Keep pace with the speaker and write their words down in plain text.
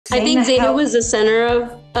I think Zeta was the center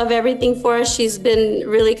of everything for us. She's been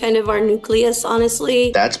really kind of our nucleus,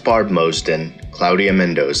 honestly. That's Barb Mosden, Claudia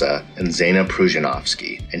Mendoza, and Zena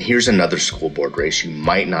Pruzhanovsky. And here's another school board race you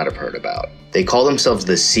might not have heard about. They call themselves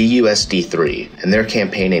the CUSD Three, and they're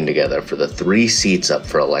campaigning together for the 3 seats up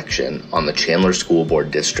for election on the Chandler School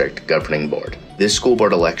Board District Governing Board. This school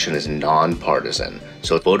board election is nonpartisan,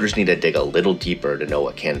 so voters need to dig a little deeper to know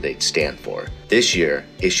what candidates stand for. This year,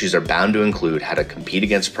 issues are bound to include how to compete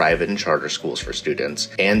against private and charter schools for students,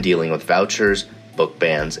 and dealing with vouchers, book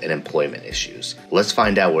bans, and employment issues. Let's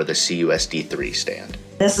find out where the CUSD Three stand.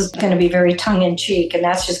 This is going to be very tongue-in-cheek, and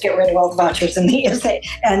that's just get rid of all the vouchers and the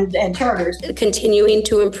and charters. Continuing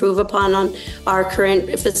to improve upon on our current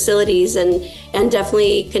facilities and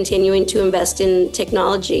definitely continuing to invest in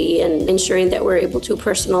technology and ensuring that we're able to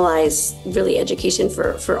personalize really education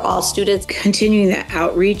for all students. Continuing the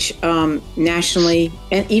outreach nationally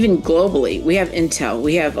and even globally. We have intel.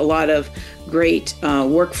 We have a lot of great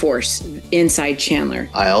workforce inside Chandler.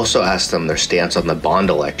 I also asked them their stance on the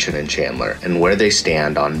bond election in Chandler and where they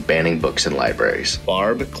stand on banning books in libraries.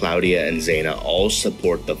 Barb, Claudia, and Zena all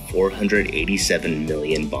support the $487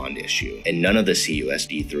 million bond issue, and none of the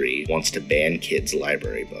CUSD Three wants to ban kids'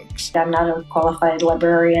 library books. I'm not a qualified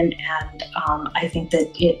librarian, and I think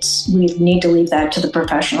that we need to leave that to the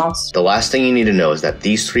professionals. The last thing you need to know is that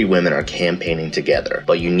these 3 women are campaigning together,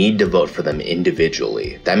 but you need to vote for them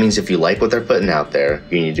individually. That means if you like what they're putting out there,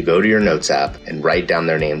 you need to go to your notes app and write down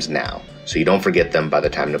their names now, so you don't forget them by the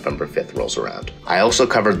time November 5th rolls around. I also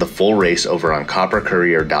covered the full race over on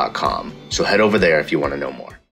coppercourier.com, so head over there if you want to know more.